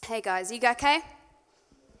Hey guys, you okay?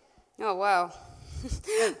 Oh wow.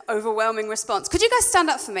 Overwhelming response. Could you guys stand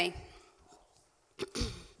up for me?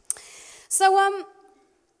 So,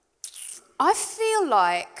 I feel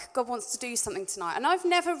like God wants to do something tonight, and I've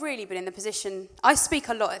never really been in the position, I speak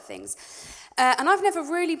a lot at things, and I've never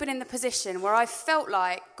really been in the position where I felt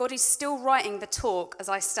like God is still writing the talk as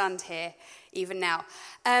I stand here, even now.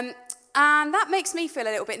 And that makes me feel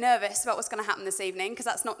a little bit nervous about what's going to happen this evening, because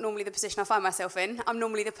that's not normally the position I find myself in. I'm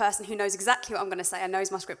normally the person who knows exactly what I'm going to say and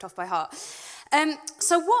knows my script off by heart.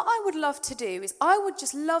 So what I would love to do is I would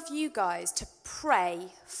just love you guys to pray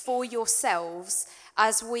for yourselves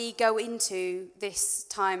as we go into this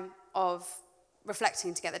time of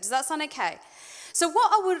reflecting together. Does that sound okay? So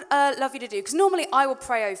what I would love you to do, because normally I will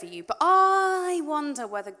pray over you, but I wonder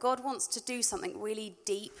whether God wants to do something really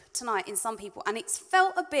deep tonight in some people. And it's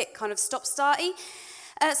felt a bit kind of stop-starty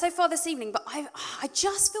so far this evening, but I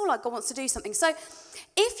just feel like God wants to do something. So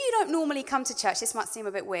if you don't normally come to church, this might seem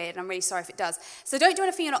a bit weird, and I'm really sorry if it does. So don't do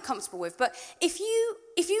anything you're not comfortable with. But if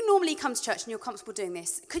you normally come to church and you're comfortable doing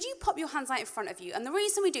this, could you pop your hands out in front of you? And the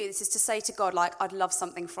reason we do this is to say to God, like, I'd love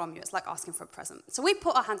something from you. It's like asking for a present. So we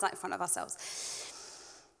put our hands out in front of ourselves.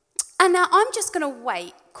 And now I'm just going to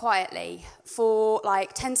wait quietly for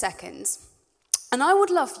like 10 seconds. And I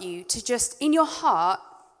would love you to just, in your heart,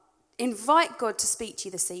 invite God to speak to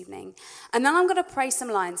you this evening. And then I'm going to pray some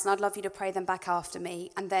lines, and I'd love you to pray them back after me,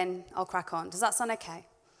 and then I'll crack on. Does that sound okay?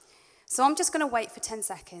 So I'm just going to wait for 10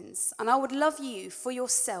 seconds. And I would love you, for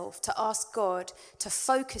yourself, to ask God to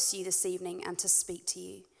focus you this evening and to speak to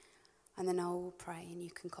you. And then I will pray, and you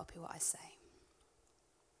can copy what I say.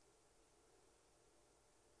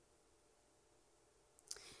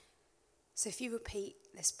 So if you repeat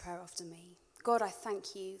this prayer after me. God, I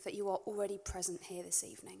thank you that you are already present here this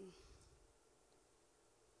evening.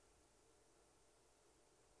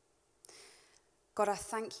 God, I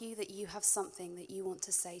thank you that you have something that you want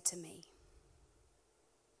to say to me.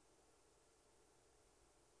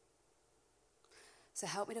 So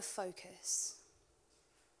help me to focus.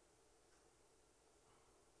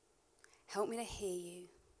 Help me to hear you.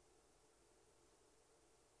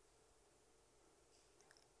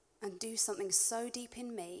 And do something so deep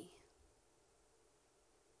in me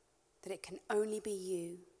that it can only be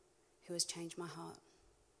you who has changed my heart.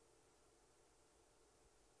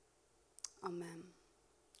 Amen.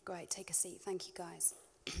 Great, take a seat. Thank you, guys.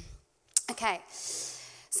 Okay,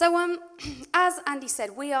 so as Andy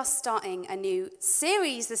said, we are starting a new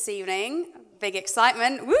series this evening. Big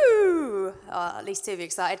excitement. Woo! Oh, at least two of you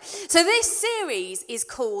excited. So this series is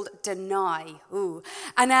called Deny. Ooh.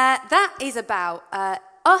 And that is about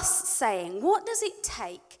us saying, what does it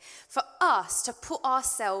take for us to put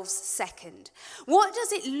ourselves second? What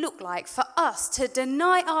does it look like for us to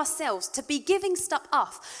deny ourselves, to be giving stuff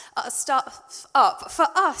up, for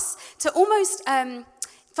us to almost,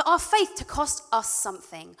 for our faith to cost us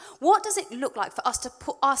something? What does it look like for us to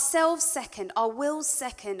put ourselves second, our wills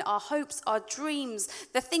second, our hopes, our dreams,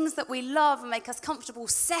 the things that we love and make us comfortable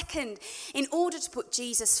second, in order to put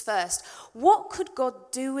Jesus first? What could God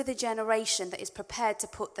do with a generation that is prepared to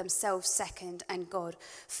put themselves second and God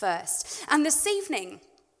first? And this evening,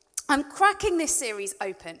 I'm cracking this series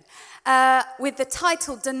open with the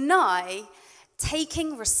title, Deny,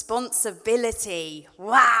 Taking Responsibility.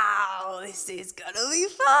 Wow, this is going to be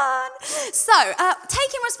fun. So,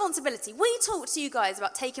 taking responsibility. We talk to you guys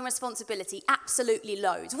about taking responsibility absolutely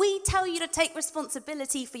loads. We tell you to take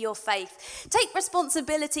responsibility for your faith. Take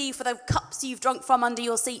responsibility for the cups you've drunk from under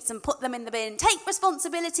your seats and put them in the bin. Take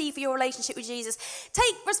responsibility for your relationship with Jesus.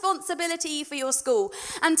 Take responsibility for your school.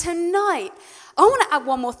 And tonight, I want to add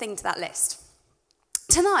one more thing to that list.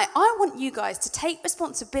 Tonight, I want you guys to take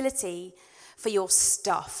responsibility for your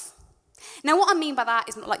stuff. Now, what I mean by that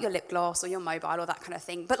is not like your lip gloss or your mobile or that kind of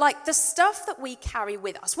thing, but like the stuff that we carry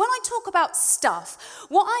with us. When I talk about stuff,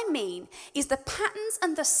 what I mean is the patterns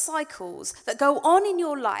and the cycles that go on in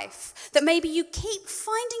your life that maybe you keep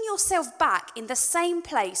finding yourself back in the same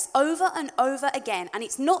place over and over again, and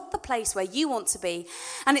it's not the place where you want to be,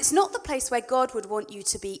 and it's not the place where God would want you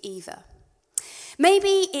to be either.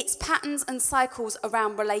 Maybe it's patterns and cycles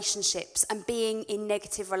around relationships and being in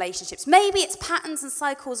negative relationships. Maybe it's patterns and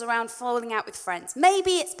cycles around falling out with friends.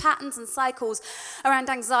 Maybe it's patterns and cycles around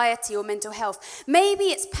anxiety or mental health. Maybe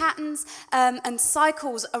it's patterns and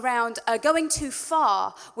cycles around going too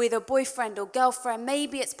far with a boyfriend or girlfriend.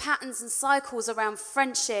 Maybe it's patterns and cycles around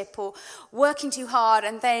friendship or working too hard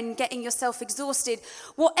and then getting yourself exhausted.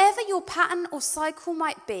 Whatever your pattern or cycle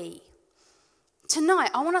might be,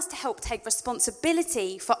 tonight, I want us to help take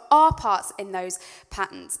responsibility for our parts in those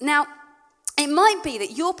patterns. Now, It might be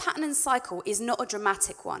that your pattern and cycle is not a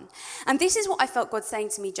dramatic one. And this is what I felt God saying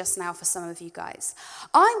to me just now for some of you guys.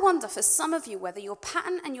 I wonder for some of you whether your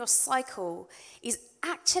pattern and your cycle is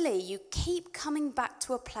actually you keep coming back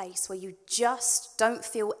to a place where you just don't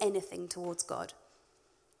feel anything towards God.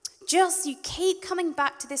 Just you keep coming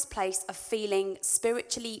back to this place of feeling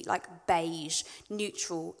spiritually like beige,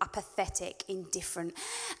 neutral, apathetic, indifferent.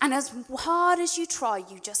 And as hard as you try,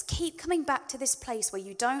 you just keep coming back to this place where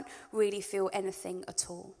you don't really feel anything at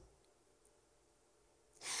all.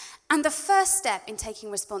 And the first step in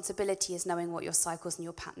taking responsibility is knowing what your cycles and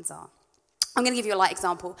your patterns are. I'm going to give you a light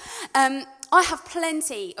example. I have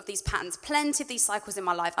plenty of these patterns, plenty of these cycles in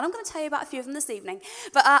my life, and I'm going to tell you about a few of them this evening.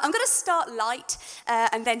 But I'm going to start light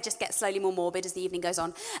and then just get slowly more morbid as the evening goes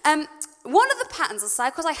on. One of the patterns or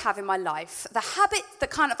cycles I have in my life, the habit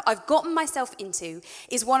that kind of I've gotten myself into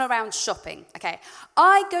is one around shopping, okay?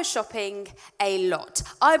 I go shopping a lot.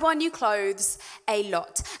 I buy new clothes a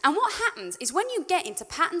lot. And what happens is when you get into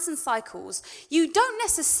patterns and cycles, you don't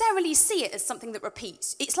necessarily see it as something that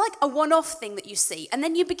repeats. It's like a one-off thing that you see. And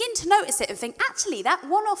then you begin to notice it and think, actually, that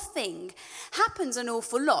one-off thing happens an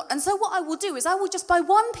awful lot. And so what I will do is I will just buy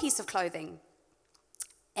one piece of clothing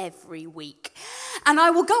every week. And I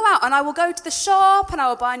will go out and I will go to the shop and I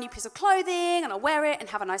will buy a new piece of clothing and I'll wear it and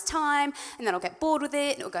have a nice time, and then I'll get bored with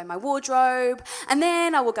it and it'll go in my wardrobe, and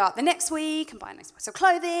then I will go out the next week and buy a nice piece of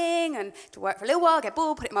clothing and to work for a little while, get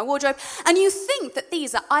bored, put it in my wardrobe. And you think that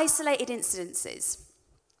these are isolated incidences.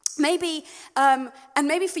 Maybe, and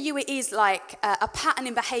maybe for you it is like a pattern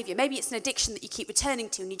in behaviour. Maybe it's an addiction that you keep returning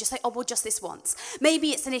to and you just say, oh, well, just this once. Maybe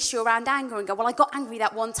it's an issue around anger and go, well, I got angry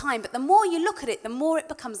that one time. But the more you look at it, the more it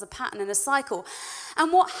becomes a pattern and a cycle.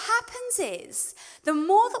 And what happens is, the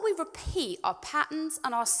more that we repeat our patterns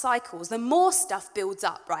and our cycles, the more stuff builds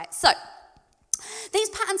up, right? So these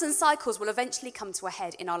patterns and cycles will eventually come to a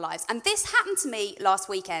head in our lives. And this happened to me last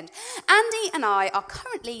weekend. Andy and I are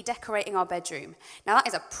currently decorating our bedroom. Now, that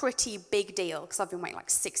is a pretty big deal because I've been waiting like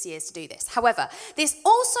 6 years to do this. However, this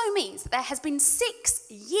also means that there has been 6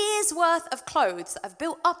 years worth of clothes that have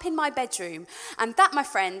built up in my bedroom. And that, my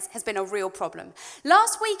friends, has been a real problem.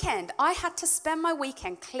 Last weekend, I had to spend my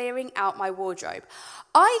weekend clearing out my wardrobe.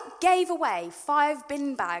 I gave away 5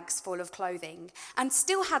 bin bags full of clothing and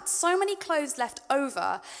still had so many clothes left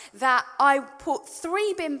over that I put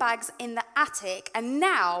 3 bin bags in the attic, and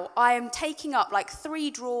now I am taking up like 3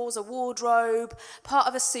 drawers, a wardrobe, part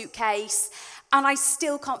of a suitcase, and I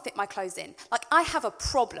still can't fit my clothes in. Like, I have a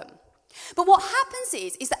problem. But what happens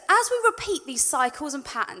is that as we repeat these cycles and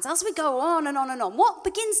patterns, as we go on and on and on, what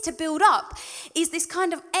begins to build up is this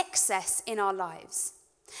kind of excess in our lives.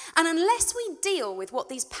 And unless we deal with what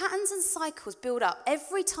these patterns and cycles build up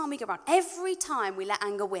every time we go around, every time we let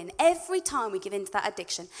anger win, every time we give in to that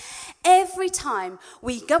addiction, every time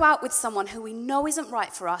we go out with someone who we know isn't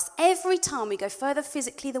right for us, every time we go further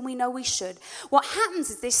physically than we know we should, what happens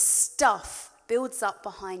is this stuff builds up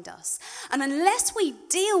behind us. And unless we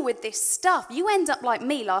deal with this stuff, you end up like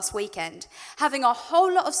me last weekend, having a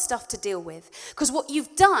whole lot of stuff to deal with. Because what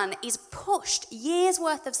you've done is pushed years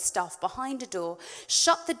worth of stuff behind a door,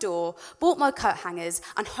 shut the door, bought my coat hangers,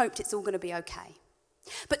 and hoped it's all going to be okay.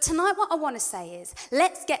 But tonight what I want to say is,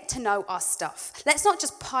 let's get to know our stuff. Let's not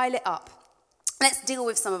just pile it up. Let's deal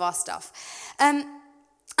with some of our stuff.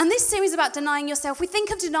 And this series is about denying yourself. We think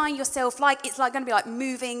of denying yourself like it's like going to be like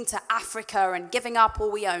moving to Africa and giving up all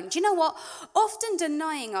we own. Do you know what? Often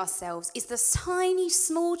denying ourselves is the tiny,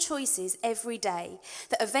 small choices every day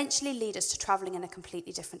that eventually lead us to traveling in a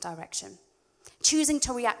completely different direction. Choosing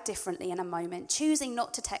to react differently in a moment, choosing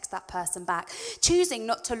not to text that person back, choosing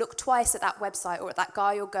not to look twice at that website or at that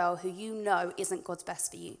guy or girl who you know isn't God's best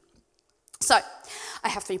for you. So, I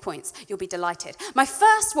have 3 points. You'll be delighted. My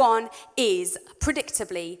first one is,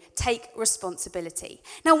 predictably, take responsibility.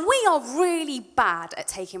 Now, we are really bad at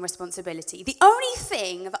taking responsibility. The only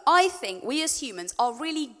thing that I think we as humans are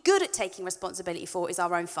really good at taking responsibility for is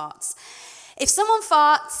our own farts. If someone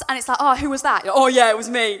farts and it's like, oh, who was that? Oh, yeah, it was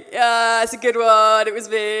me. Yeah, it's a good one. It was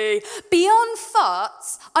me. Beyond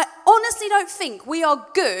farts, I honestly don't think we are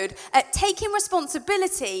good at taking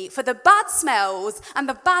responsibility for the bad smells and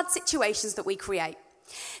the bad situations that we create.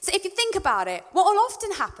 So if you think about it, what will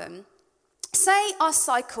often happen, say our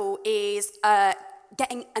cycle is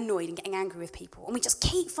getting annoyed and getting angry with people, and we just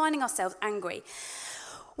keep finding ourselves angry.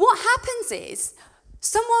 What happens is,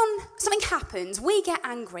 something happens, we get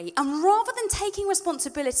angry, and rather than taking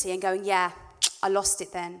responsibility and going, yeah, I lost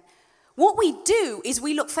it then, what we do is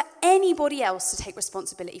we look for anybody else to take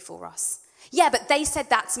responsibility for us. Yeah, but they said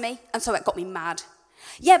that to me, and so it got me mad.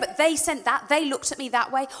 Yeah, but they sent that, they looked at me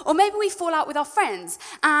that way. Or maybe we fall out with our friends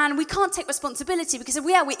and we can't take responsibility because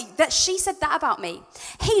that she said that about me.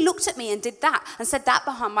 He looked at me and did that and said that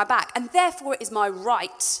behind my back, and therefore it is my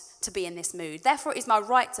right to be in this mood. Therefore it is my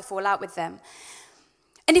right to fall out with them.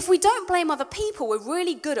 And if we don't blame other people, we're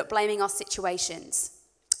really good at blaming our situations.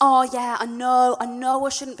 Oh yeah, I know I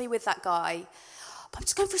shouldn't be with that guy. But I'm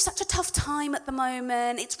just going through such a tough time at the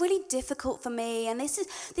moment. It's really difficult for me, and this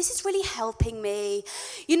is really helping me.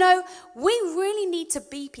 You know, we really need to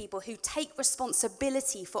be people who take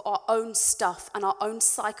responsibility for our own stuff and our own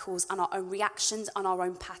cycles and our own reactions and our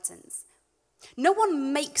own patterns. No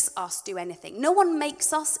one makes us do anything. No one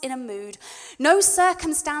makes us in a mood. No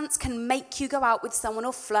circumstance can make you go out with someone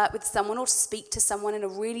or flirt with someone or speak to someone in a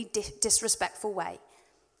really disrespectful way.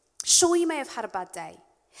 Sure, you may have had a bad day,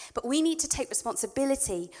 but we need to take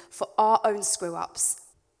responsibility for our own screw-ups.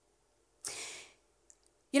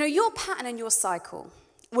 You know, your pattern and your cycle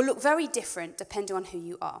will look very different depending on who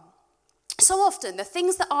you are. So often, the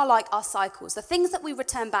things that are like our cycles, the things that we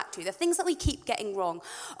return back to, the things that we keep getting wrong,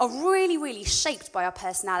 are really, really shaped by our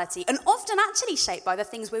personality, and often actually shaped by the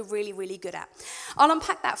things we're really, really good at. I'll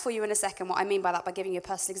unpack that for you in a second, what I mean by that, by giving you a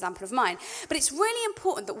personal example of mine. But it's really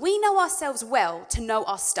important that we know ourselves well to know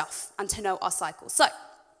our stuff and to know our cycles. So,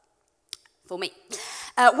 for me,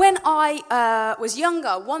 when I was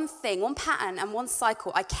younger, one pattern and one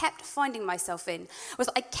cycle I kept finding myself in was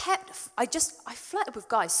I flirted with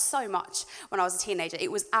guys so much when I was a teenager.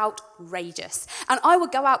 It was outrageous. And I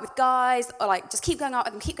would go out with guys, or just keep going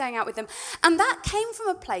out with them. And that came from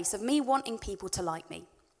a place of me wanting people to like me.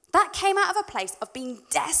 That came out of a place of being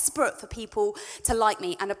desperate for people to like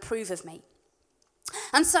me and approve of me.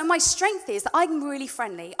 And so my strength is that I'm really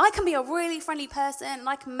friendly. I can be a really friendly person and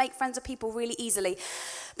I can make friends with people really easily.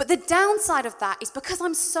 But the downside of that is because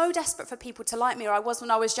I'm so desperate for people to like me, or I was when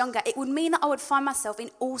I was younger, it would mean that I would find myself in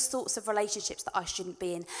all sorts of relationships that I shouldn't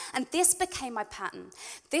be in. And this became my pattern.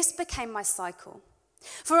 This became my cycle.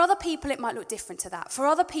 For other people, it might look different to that. For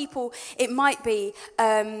other people, it might be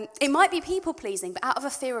people pleasing, but out of a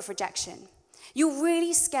fear of rejection. You're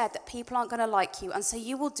really scared that people aren't going to like you, and so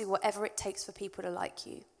you will do whatever it takes for people to like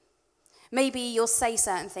you. Maybe you'll say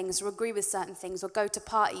certain things or agree with certain things or go to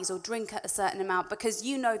parties or drink at a certain amount because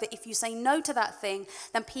you know that if you say no to that thing,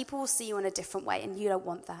 then people will see you in a different way, and you don't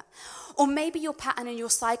want that. Or maybe your pattern and your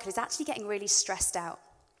cycle is actually getting really stressed out.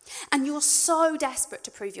 And you're so desperate to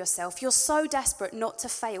prove yourself, you're so desperate not to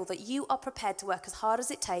fail that you are prepared to work as hard as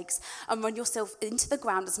it takes and run yourself into the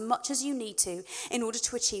ground as much as you need to in order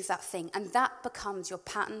to achieve that thing. And that becomes your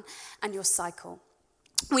pattern and your cycle.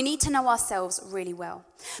 We need to know ourselves really well.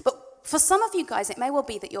 But for some of you guys, it may well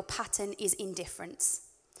be that your pattern is indifference.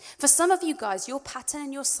 For some of you guys, your pattern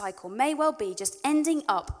and your cycle may well be just ending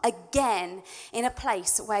up again in a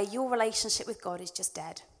place where your relationship with God is just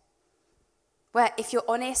dead. Where, if you're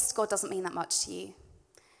honest, God doesn't mean that much to you.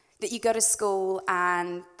 That you go to school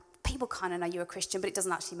and people kind of know you're a Christian, but it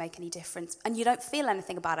doesn't actually make any difference. And you don't feel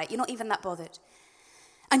anything about it. You're not even that bothered.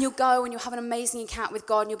 And you'll go and you'll have an amazing encounter with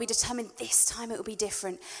God and you'll be determined this time it will be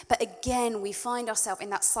different. But again, we find ourselves in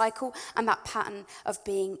that cycle and that pattern of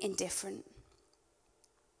being indifferent.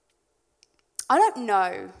 I don't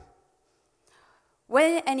know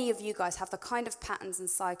whether any of you guys have the kind of patterns and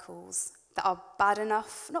cycles that are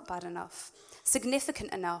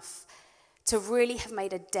significant enough to really have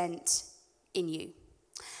made a dent in you.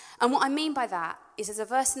 And what I mean by that is there's a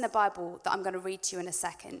verse in the Bible that I'm going to read to you in a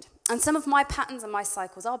second. And some of my patterns and my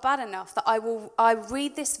cycles are bad enough that I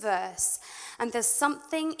read this verse and there's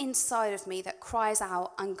something inside of me that cries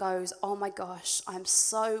out and goes, oh my gosh, I'm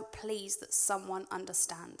so pleased that someone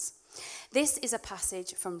understands. This is a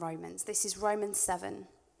passage from Romans. This is Romans 7.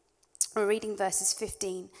 We're reading verses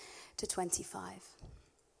 15 to 25.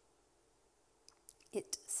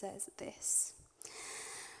 It says this: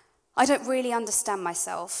 I don't really understand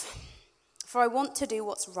myself, for I want to do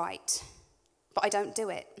what's right, but I don't do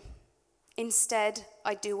it. Instead,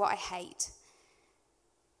 I do what I hate.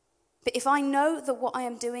 But if I know that what I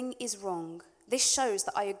am doing is wrong, this shows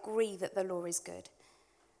that I agree that the law is good.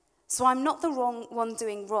 So I'm not the wrong one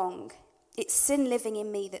doing wrong. It's sin living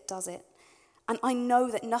in me that does it. And I know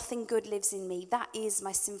that nothing good lives in me. That is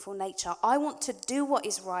my sinful nature. I want to do what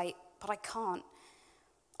is right, but I can't.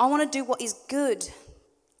 I want to do what is good,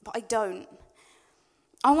 but I don't.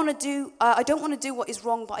 I don't want to do what is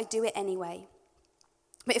wrong, but I do it anyway.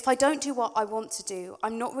 But if I don't do what I want to do,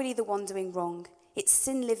 I'm not really the one doing wrong. It's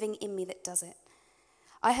sin living in me that does it.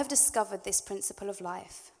 I have discovered this principle of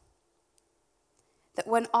life, that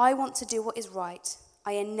when I want to do what is right,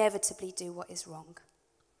 I inevitably do what is wrong.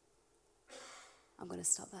 I'm going to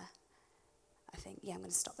stop there. I'm going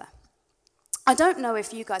to stop there. I don't know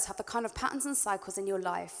if you guys have the kind of patterns and cycles in your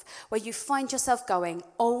life where you find yourself going,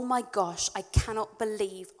 oh my gosh, I cannot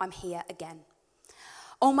believe I'm here again.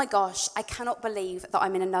 Oh my gosh, I cannot believe that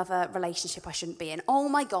I'm in another relationship I shouldn't be in. Oh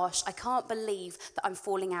my gosh, I can't believe that I'm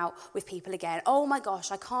falling out with people again. Oh my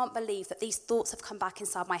gosh, I can't believe that these thoughts have come back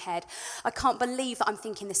inside my head. I can't believe that I'm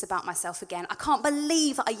thinking this about myself again. I can't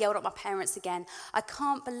believe that I yelled at my parents again. I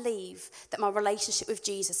can't believe that my relationship with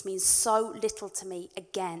Jesus means so little to me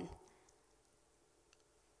again.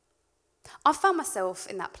 I found myself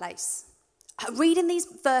in that place, reading these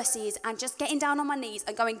verses and just getting down on my knees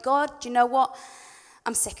and going, God, do you know what?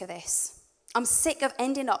 I'm sick of this. I'm sick of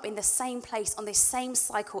ending up in the same place on this same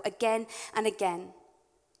cycle again and again.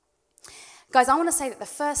 Guys, I want to say that the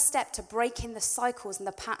first step to breaking the cycles and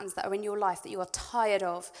the patterns that are in your life that you are tired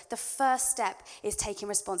of, the first step is taking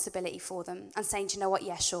responsibility for them and saying, do you know what?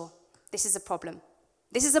 Yeah, sure. This is a problem.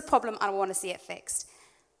 This is a problem and I want to see it fixed.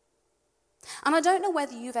 And I don't know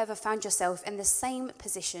whether you've ever found yourself in the same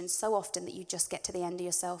position so often that you just get to the end of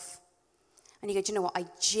yourself. And you go, do you know what? I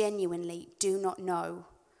genuinely do not know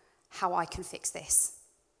how I can fix this.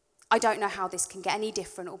 I don't know how this can get any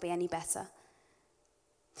different or be any better.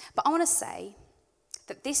 But I want to say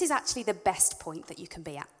that this is actually the best point that you can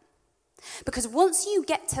be at. Because once you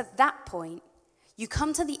get to that point, you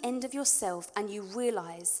come to the end of yourself and you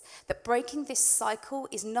realize that breaking this cycle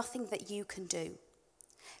is nothing that you can do.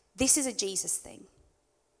 This is a Jesus thing.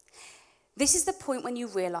 This is the point when you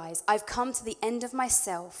realize I've come to the end of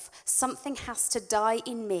myself. Something has to die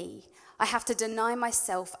in me. I have to deny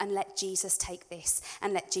myself and let Jesus take this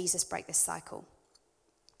and let Jesus break this cycle.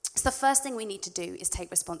 So the first thing we need to do is take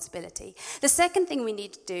responsibility. The second thing we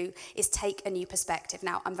need to do is take a new perspective.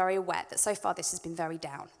 Now, I'm very aware that so far this has been very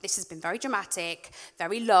down. This has been very dramatic,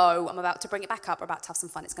 very low. I'm about to bring it back up. We're about to have some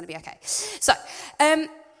fun. It's going to be okay. So,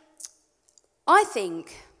 I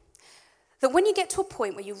think that when you get to a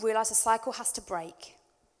point where you realize a cycle has to break,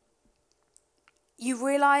 you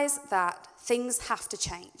realize that things have to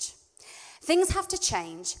change. Things have to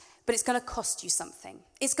change, but it's going to cost you something.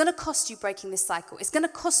 It's going to cost you breaking this cycle. It's going to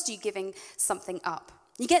cost you giving something up.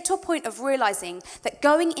 You get to a point of realizing that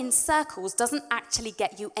going in circles doesn't actually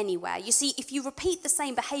get you anywhere. You see, if you repeat the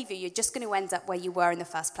same behavior, you're just going to end up where you were in the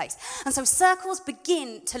first place. And so circles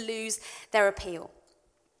begin to lose their appeal.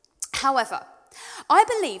 However, I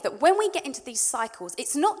believe that when we get into these cycles,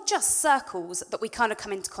 it's not just circles that we kind of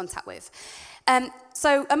come into contact with.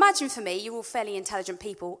 So imagine for me, you're all fairly intelligent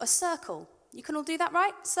people, a circle. You can all do that,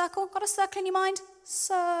 right? Circle? Got a circle in your mind?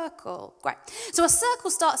 Circle. Great. So a circle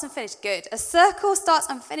starts and finishes. Good. A circle starts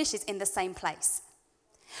and finishes in the same place.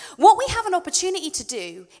 What we have an opportunity to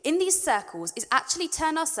do in these circles is actually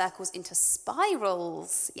turn our circles into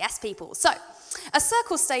spirals. Yes, people. So a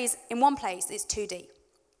circle stays in one place. It's 2D.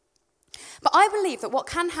 But I believe that what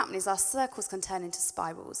can happen is our circles can turn into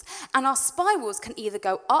spirals. And our spirals can either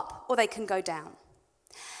go up or they can go down.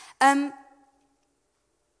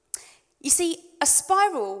 You see, a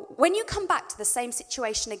spiral, when you come back to the same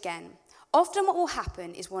situation again, often what will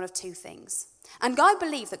happen is one of two things. And I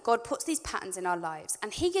believe that God puts these patterns in our lives,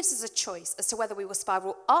 and he gives us a choice as to whether we will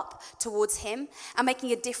spiral up towards him and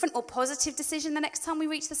making a different or positive decision the next time we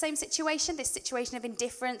reach the same situation, this situation of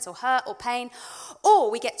indifference or hurt or pain,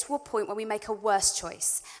 or we get to a point where we make a worse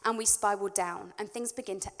choice and we spiral down and things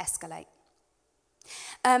begin to escalate.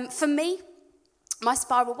 For me, my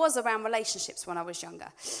spiral was around relationships when I was younger.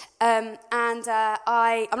 I'm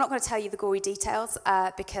not going to tell you the gory details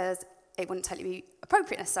because it wouldn't totally be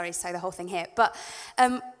appropriate necessarily to say the whole thing here. But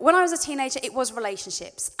when I was a teenager, it was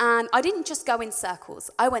relationships. And I didn't just go in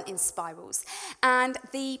circles. I went in spirals. And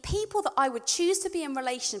the people that I would choose to be in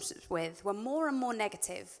relationships with were more and more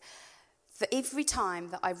negative for every time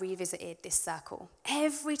that I revisited this circle.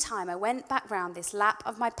 Every time I went back round this lap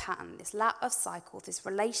of my pattern, this lap of cycle, these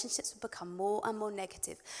relationships would become more and more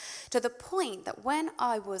negative to the point that when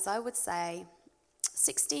I was, I would say,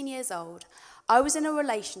 16 years old, I was in a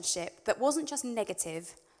relationship that wasn't just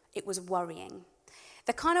negative, it was worrying.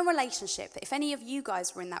 The kind of relationship that if any of you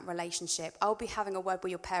guys were in that relationship, I'll be having a word with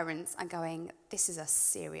your parents and going, this is a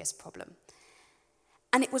serious problem.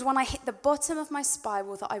 And it was when I hit the bottom of my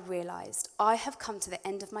spiral that I realized I have come to the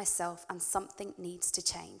end of myself and something needs to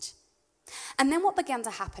change. And then what began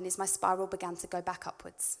to happen is my spiral began to go back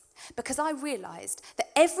upwards because I realized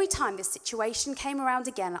that every time this situation came around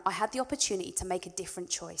again, I had the opportunity to make a different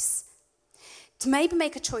choice. To maybe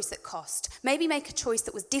make a choice that cost, maybe make a choice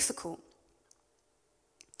that was difficult.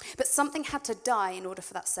 But something had to die in order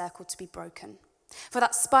for that circle to be broken. for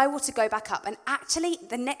that spiral to go back up. And actually,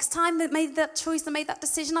 the next time that made that choice, that made that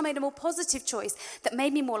decision, I made a more positive choice that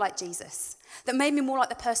made me more like Jesus, that made me more like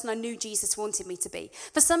the person I knew Jesus wanted me to be.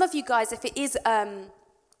 For some of you guys, if it is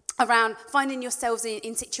around finding yourselves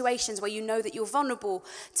in situations where you know that you're vulnerable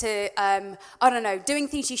to, doing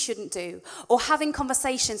things you shouldn't do, or having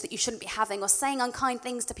conversations that you shouldn't be having, or saying unkind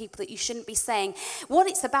things to people that you shouldn't be saying. What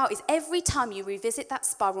it's about is every time you revisit that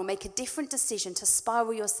spiral, make a different decision to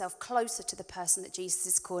spiral yourself closer to the person that Jesus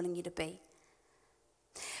is calling you to be.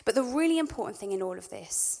 But the really important thing in all of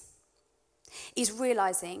this is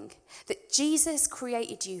realizing that Jesus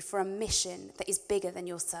created you for a mission that is bigger than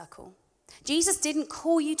your circle. Jesus didn't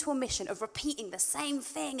call you to a mission of repeating the same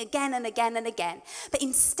thing again and again and again. But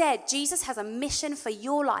instead, Jesus has a mission for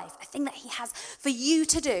your life, a thing that he has for you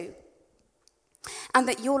to do. And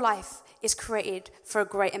that your life is created for a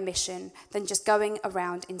greater mission than just going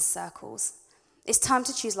around in circles. It's time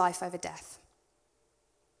to choose life over death.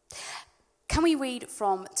 Can we read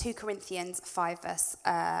from 2 Corinthians 5, verse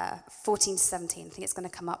 14 to 17? I think it's going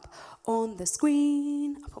to come up on the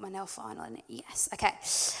screen. I'll put my nail file on it. Yes, okay.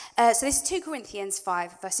 So this is 2 Corinthians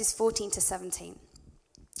 5, verses 14 to 17.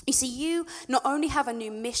 You see, you not only have a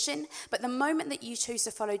new mission, but the moment that you choose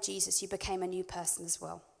to follow Jesus, you became a new person as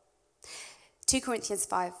well. 2 Corinthians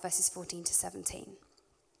 5, verses 14 to 17.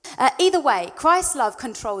 Either way, Christ's love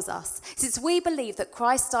controls us. Since we believe that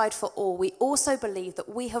Christ died for all, we also believe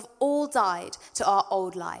that we have all died to our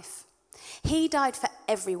old life. He died for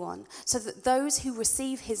everyone, so that those who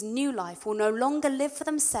receive his new life will no longer live for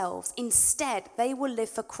themselves. Instead, they will live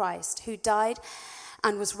for Christ, who died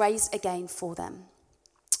and was raised again for them.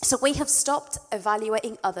 So we have stopped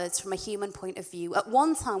evaluating others from a human point of view. At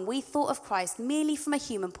one time, we thought of Christ merely from a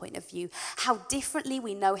human point of view. How differently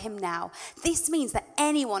we know him now. This means that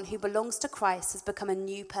anyone who belongs to Christ has become a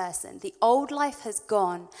new person. The old life has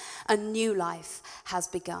gone, a new life has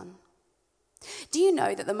begun. Do you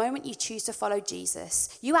know that the moment you choose to follow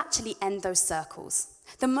Jesus, you actually end those circles?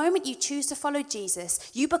 The moment you choose to follow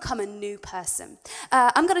Jesus, you become a new person.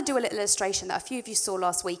 I'm going to do a little illustration that a few of you saw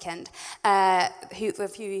last weekend, a few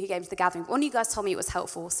who came to the gathering. One of you guys told me it was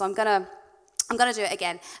helpful, so I'm going to do it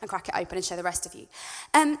again and crack it open and show the rest of you.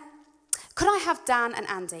 Could I have Dan and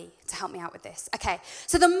Andy to help me out with this? Okay,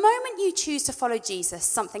 so the moment you choose to follow Jesus,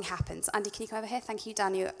 something happens. Andy, can you come over here? Thank you.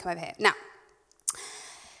 Dan, you come over here. Now,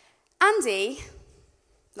 Andy,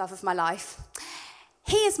 love of my life,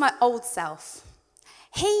 he is my old self.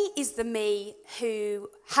 He is the me who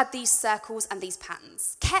had these circles and these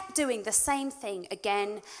patterns, kept doing the same thing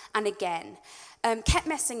again and again, kept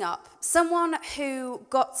messing up. Someone who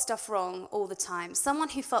got stuff wrong all the time, someone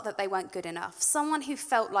who felt that they weren't good enough, someone who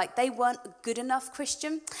felt like they weren't a good enough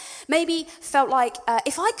Christian, maybe felt like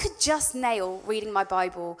if I could just nail reading my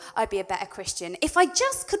Bible, I'd be a better Christian. If I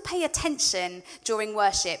just could pay attention during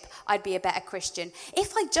worship, I'd be a better Christian.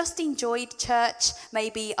 If I just enjoyed church,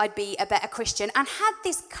 maybe I'd be a better Christian. And had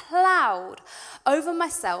this cloud over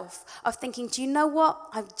myself of thinking, do you know what?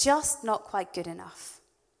 I'm just not quite good enough.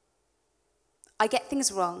 I get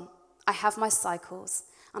things wrong, I have my cycles,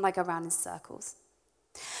 and I go around in circles.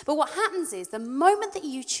 But what happens is the moment that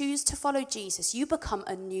you choose to follow Jesus, you become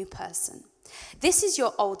a new person. This is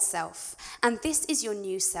your old self, and this is your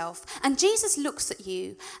new self. And Jesus looks at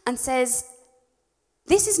you and says,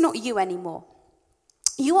 this is not you anymore.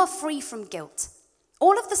 You are free from guilt.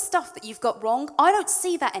 All of the stuff that you've got wrong, I don't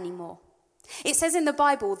see that anymore. It says in the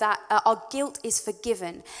Bible that our guilt is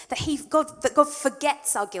forgiven, that God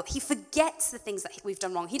forgets our guilt. He forgets the things that we've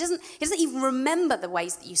done wrong. He doesn't even remember the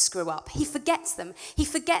ways that you screw up. He forgets them. He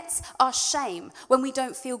forgets our shame when we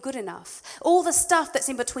don't feel good enough. All the stuff that's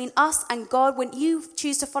in between us and God, when you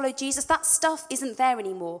choose to follow Jesus, that stuff isn't there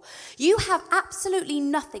anymore. You have absolutely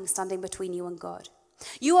nothing standing between you and God.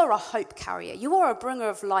 You are a hope carrier. You are a bringer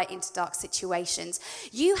of light into dark situations.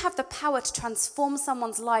 You have the power to transform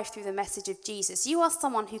someone's life through the message of Jesus. You are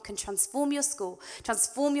someone who can transform your school,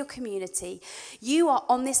 transform your community. You are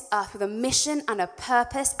on this earth with a mission and a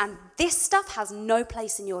purpose, and this stuff has no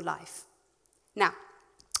place in your life. Now,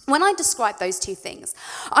 when I describe those two things,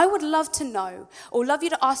 I would love to know, or love you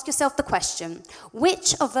to ask yourself the question,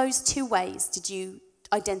 which of those two ways did you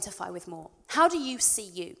identify with more? How do you see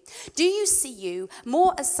you? Do you see you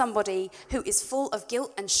more as somebody who is full of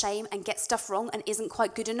guilt and shame and gets stuff wrong and isn't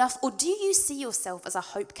quite good enough? Or do you see yourself as a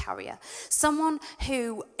hope carrier? Someone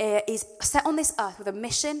who is set on this earth with a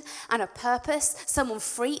mission and a purpose, someone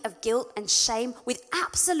free of guilt and shame with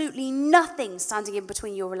absolutely nothing standing in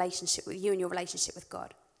between your relationship with you and your relationship with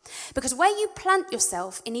God. Because where you plant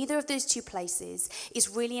yourself in either of those two places is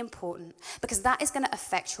really important, because that is going to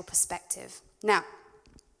affect your perspective. Now,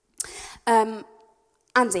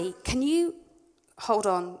 Andy, can you hold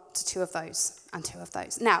on to two of those and two of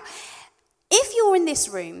those. Now, if you're in this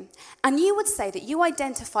room and you would say that you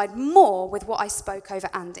identified more with what I spoke over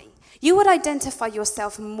Andy, you would identify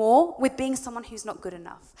yourself more with being someone who's not good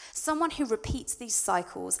enough, someone who repeats these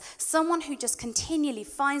cycles, someone who just continually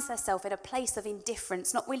finds themselves in a place of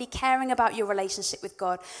indifference, not really caring about your relationship with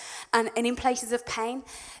God, and in places of pain.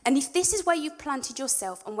 And if this is where you've planted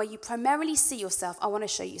yourself and where you primarily see yourself, I want to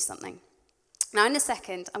show you something. Now, in a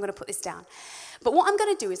second, I'm going to put this down. But what I'm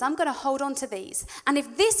going to do is I'm going to hold on to these. And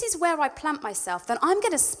if this is where I plant myself, then I'm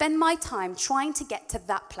going to spend my time trying to get to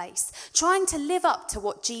that place, trying to live up to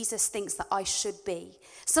what Jesus thinks that I should be.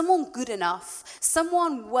 Someone good enough,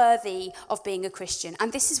 someone worthy of being a Christian.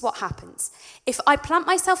 And this is what happens. If I plant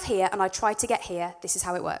myself here and I try to get here, this is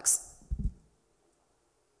how it works.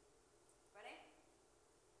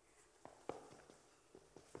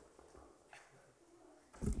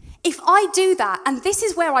 If I do that, and this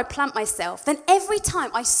is where I plant myself, then every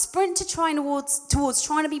time I sprint to try towards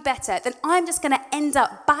trying to be better, then I'm just going to end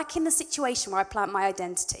up back in the situation where I plant my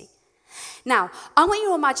identity. Now, I want you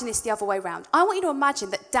to imagine this the other way around. I want you to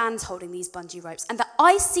imagine that Dan's holding these bungee ropes and that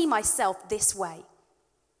I see myself this way.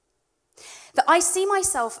 That I see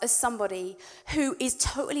myself as somebody who is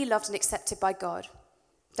totally loved and accepted by God.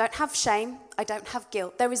 Don't have shame. I don't have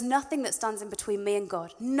guilt. There is nothing that stands in between me and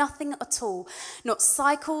God. Nothing at all. Not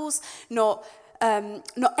cycles, not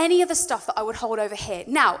any of the stuff that I would hold over here.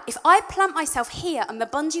 Now, if I plant myself here and the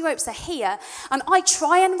bungee ropes are here and I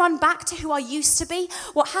try and run back to who I used to be,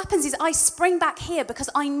 what happens is I spring back here because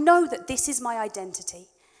I know that this is my identity.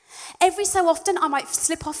 Every so often I might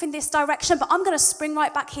slip off in this direction, but I'm going to spring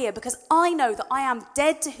right back here because I know that I am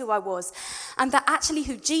dead to who I was and that actually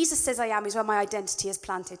who Jesus says I am is where my identity is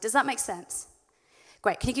planted. Does that make sense?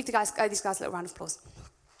 Great. Can you give these guys a little round of applause?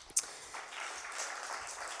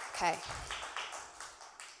 Okay.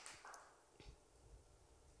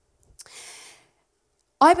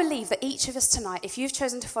 I believe that each of us tonight, if you've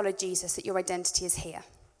chosen to follow Jesus, that your identity is here.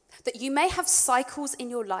 That you may have cycles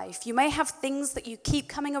in your life, you may have things that you keep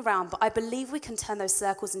coming around, but I believe we can turn those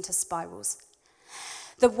circles into spirals.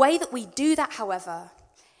 The way that we do that, however,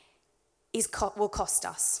 will cost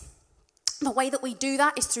us. The way that we do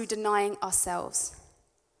that is through denying ourselves.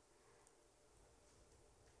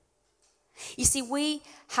 You see, we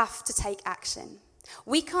have to take action.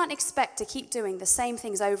 We can't expect to keep doing the same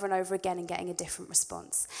things over and over again and getting a different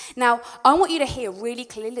response. Now, I want you to hear really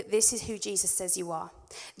clearly that this is who Jesus says you are.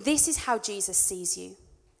 This is how Jesus sees you.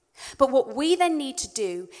 But what we then need to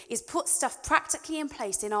do is put stuff practically in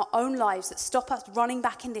place in our own lives that stop us running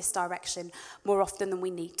back in this direction more often than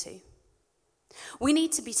we need to. We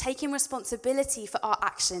need to be taking responsibility for our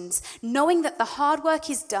actions, knowing that the hard work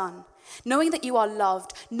is done, knowing that you are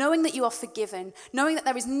loved, knowing that you are forgiven, knowing that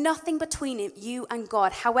there is nothing between you and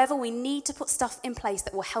God. However, we need to put stuff in place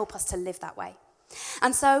that will help us to live that way.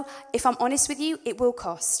 And so, if I'm honest with you, it will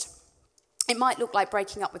cost. It might look like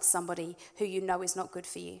breaking up with somebody who you know is not good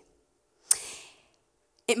for you.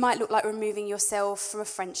 It might look like removing yourself from a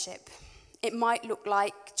friendship. It might look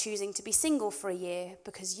like choosing to be single for a year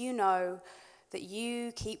because you know that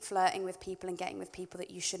you keep flirting with people and getting with people that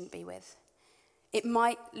you shouldn't be with. It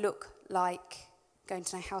might look like going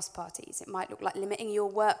to no house parties. It might look like limiting your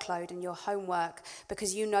workload and your homework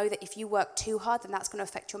because you know that if you work too hard, then that's going to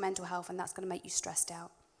affect your mental health and that's going to make you stressed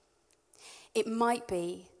out. It might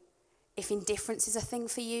be, if indifference is a thing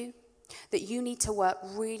for you, that you need to work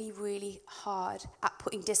really, really hard at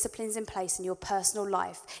putting disciplines in place in your personal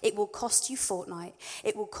life. It will cost you Fortnite.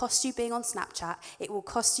 It will cost you being on Snapchat. It will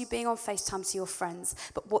cost you being on FaceTime to your friends.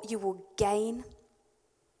 But what you will gain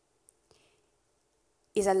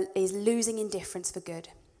is losing indifference for good.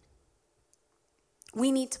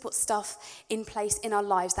 We need to put stuff in place in our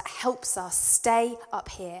lives that helps us stay up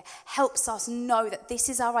here, helps us know that this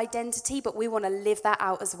is our identity, but we want to live that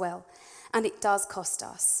out as well. And it does cost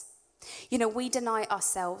us. You know, we deny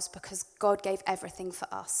ourselves because God gave everything for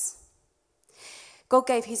us. God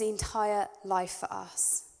gave his entire life for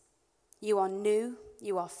us. You are new,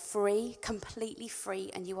 you are free, completely free,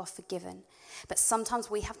 and you are forgiven. But sometimes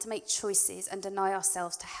we have to make choices and deny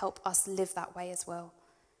ourselves to help us live that way as well.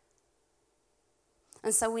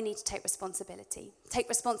 And so we need to take responsibility. Take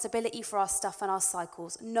responsibility for our stuff and our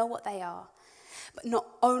cycles. Know what they are. But not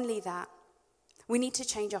only that, we need to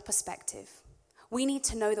change our perspective. We need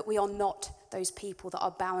to know that we are not those people that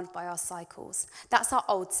are bound by our cycles. That's our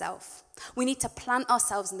old self. We need to plant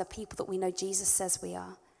ourselves in the people that we know Jesus says we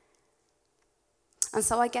are. And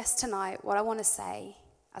so I guess tonight, what I want to say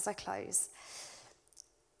as I close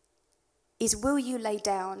is, will you lay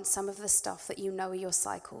down some of the stuff that you know are your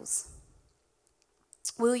cycles?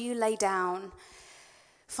 Will you lay down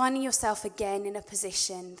Finding yourself again in a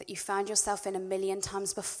position that you found yourself in a million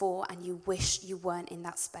times before and you wish you weren't in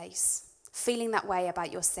that space. Feeling that way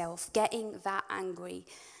about yourself, getting that angry,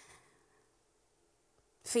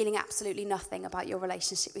 feeling absolutely nothing about your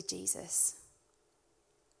relationship with Jesus.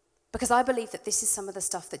 Because I believe that this is some of the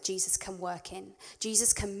stuff that Jesus can work in.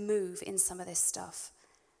 Jesus can move in some of this stuff.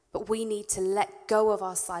 But we need to let go of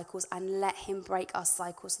our cycles and let him break our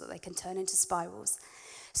cycles so that they can turn into spirals.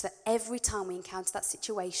 So that every time we encounter that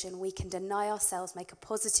situation, we can deny ourselves, make a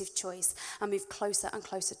positive choice, and move closer and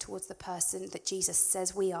closer towards the person that Jesus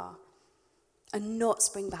says we are, and not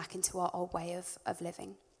spring back into our old way of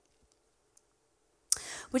living.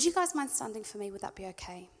 Would you guys mind standing for me? Would that be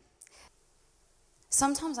okay?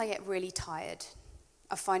 Sometimes I get really tired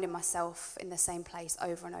of finding myself in the same place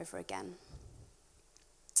over and over again.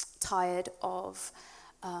 Tired of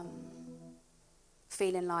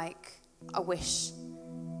feeling like I wish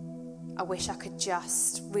I could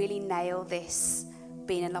just really nail this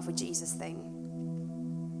being in love with Jesus thing.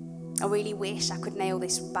 I really wish I could nail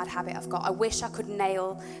this bad habit I've got. I wish I could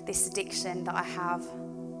nail this addiction that I have.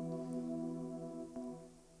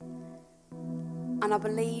 And I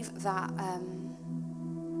believe that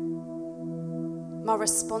my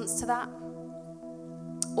response to that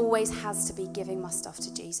always has to be giving my stuff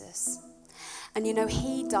to Jesus. And you know,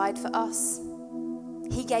 he died for us.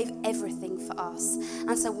 He gave everything for us.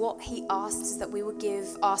 And so what he asked is that we would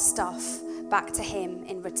give our stuff back to him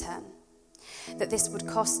in return. That this would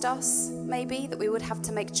cost us, maybe, that we would have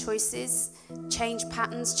to make choices, change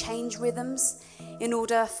patterns, change rhythms in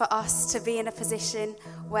order for us to be in a position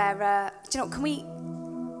where, do you know,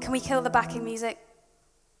 can we kill the backing music?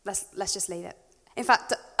 Let's just leave it. In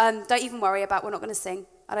fact, don't even worry about, we're not going to sing,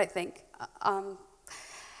 I don't think.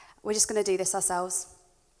 We're just going to do this ourselves.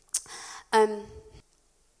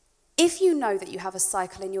 If you know that you have a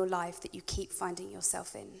cycle in your life that you keep finding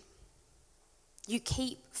yourself in, you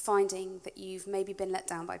keep finding that you've maybe been let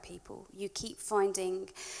down by people, you keep finding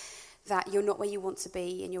that you're not where you want to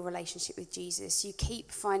be in your relationship with Jesus, you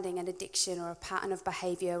keep finding an addiction or a pattern of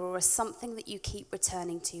behavior or something that you keep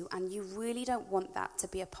returning to, and you really don't want that to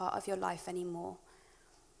be a part of your life anymore,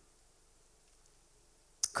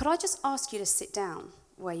 could I just ask you to sit down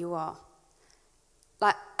where you are?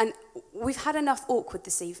 And we've had enough awkward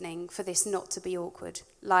this evening for this not to be awkward.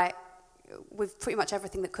 With pretty much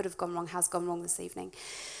everything that could have gone wrong has gone wrong this evening.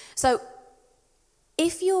 So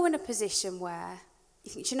if you're in a position where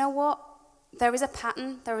you think, do you know what? There is a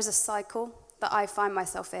pattern, there is a cycle that I find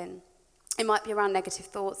myself in. It might be around negative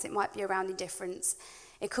thoughts, it might be around indifference,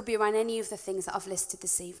 it could be around any of the things that I've listed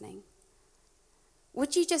this evening.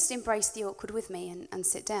 Would you just embrace the awkward with me and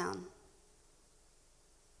sit down?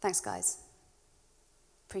 Thanks, guys.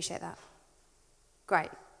 Appreciate that. Great.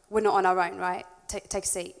 We're not on our own, right? Take a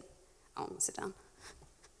seat. Oh, sit down.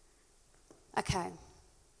 Okay.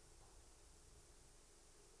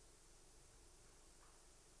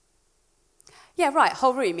 Yeah, right,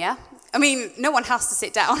 whole room, yeah? I mean, no one has to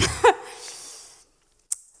sit down.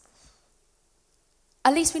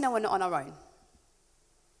 At least we know we're not on our own.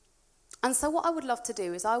 And so what I would love to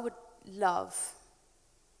do is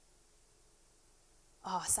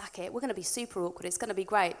sack it. We're going to be super awkward. It's going to be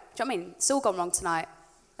great. Do you know what I mean? It's all gone wrong tonight.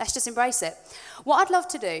 Let's just embrace it. What I'd love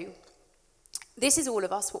to do, this is all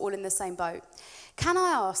of us. We're all in the same boat. Can I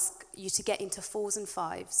ask you to get into 4s and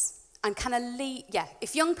 5s? And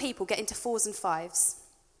if young people get into 4s and 5s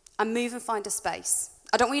and move and find a space.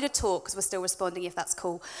 I don't want you to talk because we're still responding if that's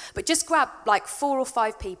cool. But just grab 4 or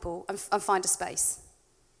 5 people and find a space.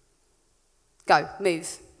 Go,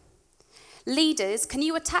 move. Leaders, can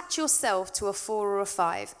you attach yourself to a 4 or a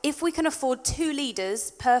 5? If we can afford 2 leaders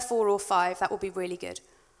per 4 or 5, that will be really good.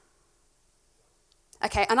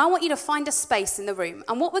 Okay, and I want you to find a space in the room.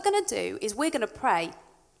 And what we're going to do is we're going to pray.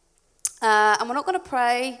 And we're not going to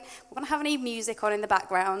pray. We're going to have any music on in the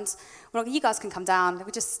background. You guys can come down.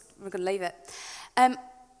 We're going to leave it. And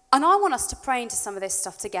I want us to pray into some of this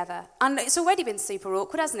stuff together. And it's already been super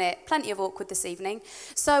awkward, hasn't it? Plenty of awkward this evening.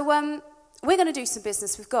 So we're going to do some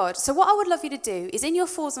business with God. So what I would love you to do is in your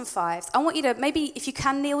 4s and 5s, I want you to maybe, if you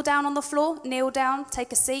can, kneel down on the floor. Kneel down,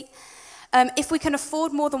 take a seat. If we can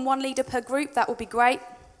afford more than 1 leader per group, that would be great.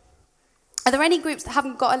 Are there any groups that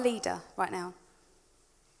haven't got a leader right now?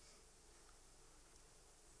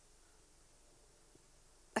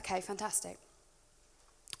 Okay, fantastic.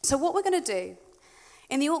 So what we're going to do,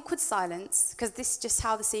 in the awkward silence, because this is just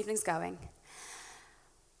how this evening's going,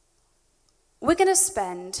 we're going to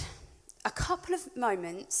spend a couple of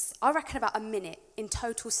moments, I reckon about a minute, in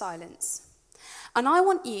total silence. And I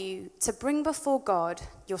want you to bring before God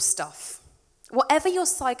your stuff. Whatever your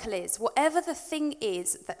cycle is, whatever the thing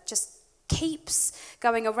is that just keeps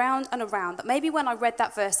going around and around. That maybe when I read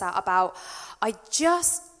that verse out about, I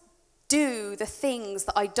just do the things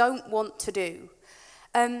that I don't want to do.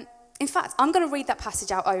 In fact, I'm going to read that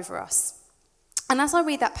passage out over us. And as I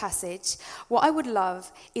read that passage, what I would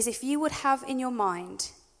love is if you would have in your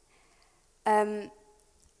mind, the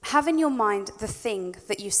thing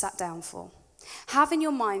that you sat down for. Have in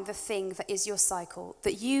your mind the thing that is your cycle,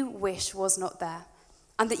 that you wish was not there,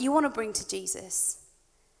 and that you want to bring to Jesus.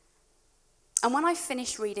 And when I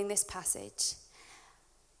finish reading this passage,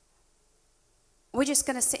 we're just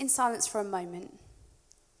going to sit in silence for a moment.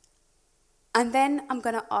 And then I'm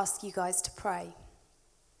going to ask you guys to pray.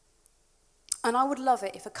 And I would love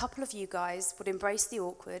it if a couple of you guys would embrace the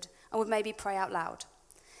awkward and would maybe pray out loud.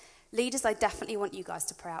 Leaders, I definitely want you guys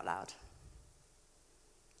to pray out loud.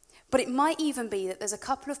 But it might even be that there's a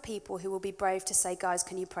couple of people who will be brave to say, guys,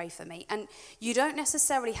 can you pray for me? And you don't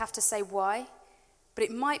necessarily have to say why, but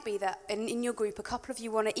it might be that in your group, a couple of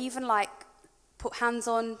you want to even put hands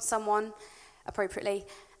on someone appropriately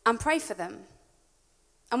and pray for them.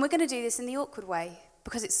 And we're going to do this in the awkward way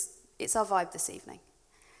because it's our vibe this evening.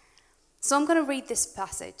 So I'm going to read this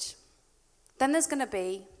passage. Then there's going to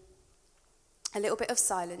be a little bit of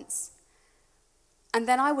silence. And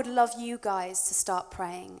then I would love you guys to start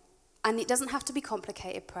praying. And it doesn't have to be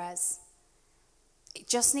complicated prayers. It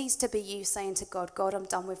just needs to be you saying to God, God, I'm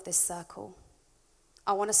done with this circle.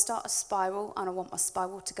 I want to start a spiral and I want my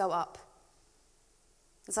spiral to go up.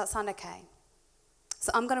 Does that sound okay?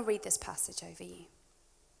 So I'm going to read this passage over you.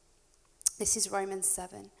 This is Romans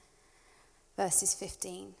 7, verses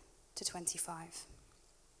 15 to 25.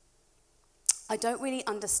 I don't really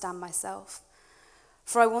understand myself,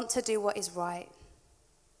 for I want to do what is right,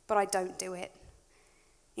 but I don't do it.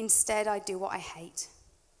 Instead, I do what I hate.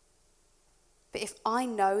 But if I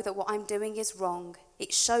know that what I'm doing is wrong,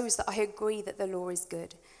 it shows that I agree that the law is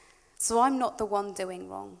good. So I'm not the one doing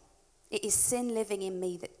wrong. It is sin living in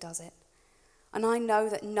me that does it. And I know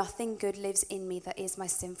that nothing good lives in me, that is my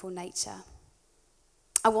sinful nature.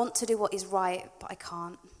 I want to do what is right, but I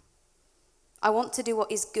can't. I want to do what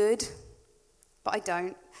is good, but I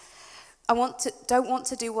don't. Don't want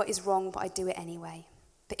to do what is wrong, but I do it anyway.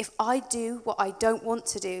 But if I do what I don't want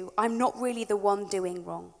to do, I'm not really the one doing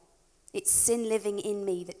wrong. It's sin living in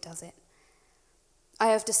me that does it. I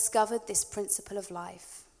have discovered this principle of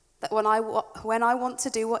life, that when I want to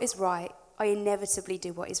do what is right, I inevitably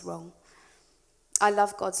do what is wrong. I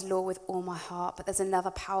love God's law with all my heart, but there's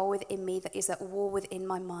another power within me that is at war within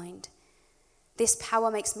my mind. This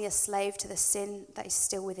power makes me a slave to the sin that is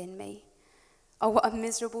still within me. Oh, what a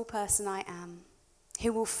miserable person I am.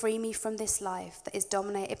 Who will free me from this life that is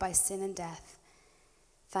dominated by sin and death?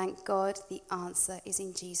 Thank God the answer is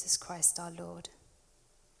in Jesus Christ our Lord.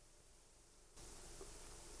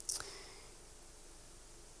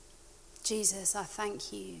 Jesus, I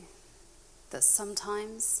thank you that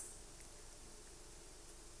sometimes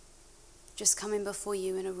just coming before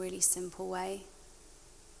you in a really simple way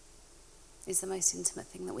is the most intimate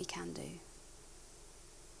thing that we can do.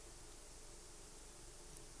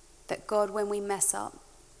 That God, when we mess up,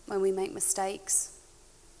 when we make mistakes,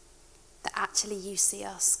 that actually you see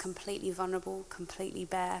us completely vulnerable, completely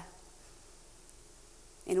bare,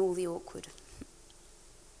 in all the awkward.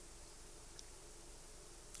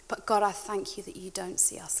 But God, I thank you that you don't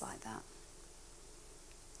see us like that.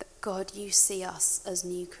 That God, you see us as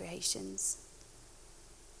new creations,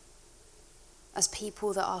 as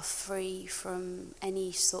people that are free from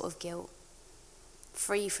any sort of guilt,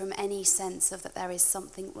 free from any sense of that there is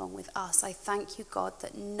something wrong with us. I thank you, God,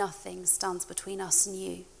 that nothing stands between us and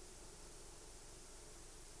you.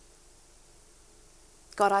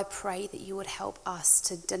 God, I pray that you would help us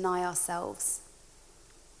to deny ourselves.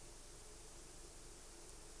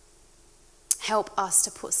 Help us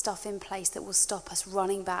to put stuff in place that will stop us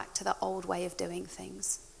running back to the old way of doing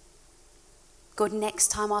things. God, next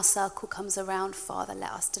time our circle comes around, Father,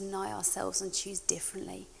 let us deny ourselves and choose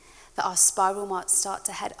differently, that our spiral might start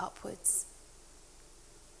to head upwards.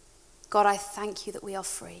 God, I thank you that we are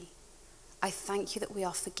free. I thank you that we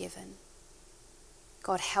are forgiven.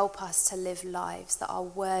 God, help us to live lives that are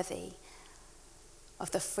worthy of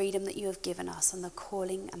the freedom that you have given us and the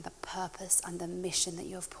calling and the purpose and the mission that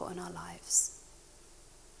you have put in our lives.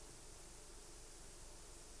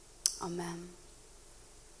 Amen.